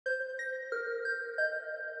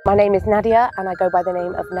My name is Nadia and I go by the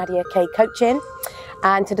name of Nadia K Coaching,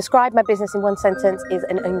 and to describe my business in one sentence is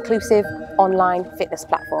an inclusive online fitness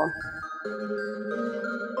platform.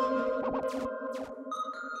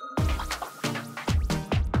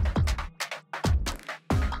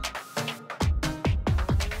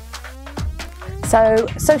 So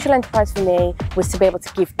social enterprise for me was to be able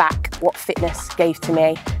to give back what fitness gave to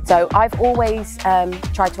me. So I've always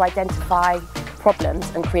tried to identify problems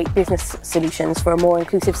and create business solutions for a more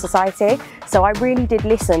inclusive society. So I really did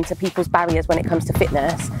listen to people's barriers when it comes to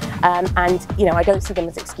fitness, and I don't see them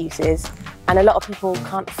as excuses. And a lot of people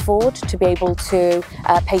can't afford to be able to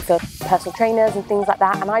pay for personal trainers and things like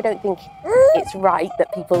that, and I don't think it's right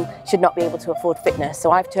that people should not be able to afford fitness. So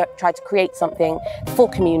I've tried to create something for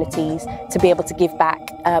communities to be able to give back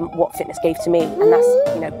what fitness gave to me, and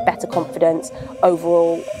that's better confidence,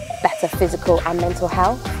 overall better physical and mental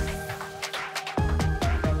health.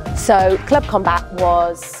 So Club Combat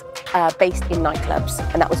was based in nightclubs,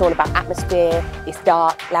 and that was all about atmosphere. It's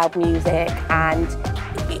dark, loud music, and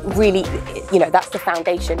it really, that's the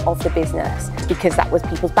foundation of the business, because that was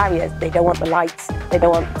people's barriers. They don't want the lights, they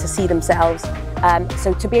don't want to see themselves.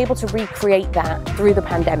 So to be able to recreate that through the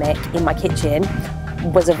pandemic in my kitchen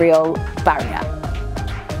was a real barrier.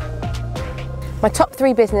 My top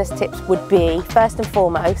 3 business tips would be, first and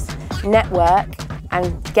foremost, network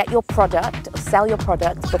and get your product or sell your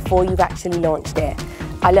product before you've actually launched it.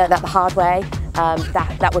 I learned that the hard way.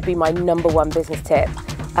 That would be my #1 business tip.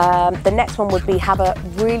 The next one would be have a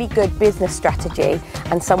really good business strategy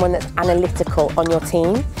and someone that's analytical on your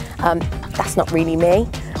team. That's not really me.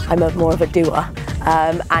 I'm more of a doer.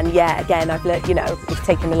 And yeah, again, I've learned, it's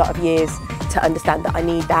taken a lot of years to understand that I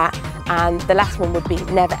need that. And the last one would be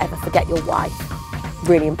never ever forget your why.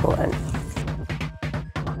 Really important.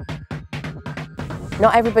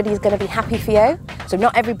 Not everybody is going to be happy for you, so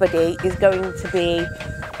not everybody is going to be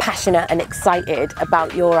passionate and excited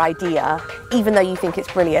about your idea, even though you think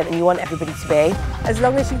it's brilliant and you want everybody to be. As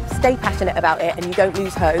long as you stay passionate about it and you don't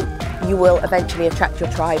lose hope, you will eventually attract your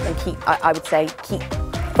tribe and keep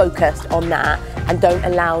focused on that, and don't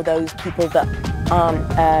allow those people that aren't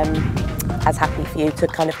as happy for you to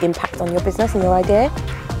kind of impact on your business and your idea.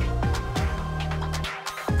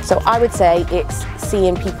 So I would say it's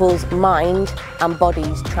seeing people's mind and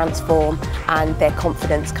bodies transform and their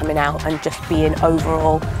confidence coming out, and just being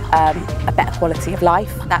overall a better quality of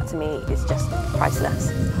life. That to me is just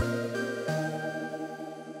priceless.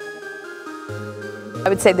 I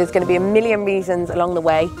would say there's going to be a million reasons along the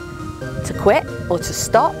way to quit or to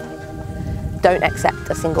stop. Don't accept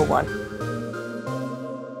a single one.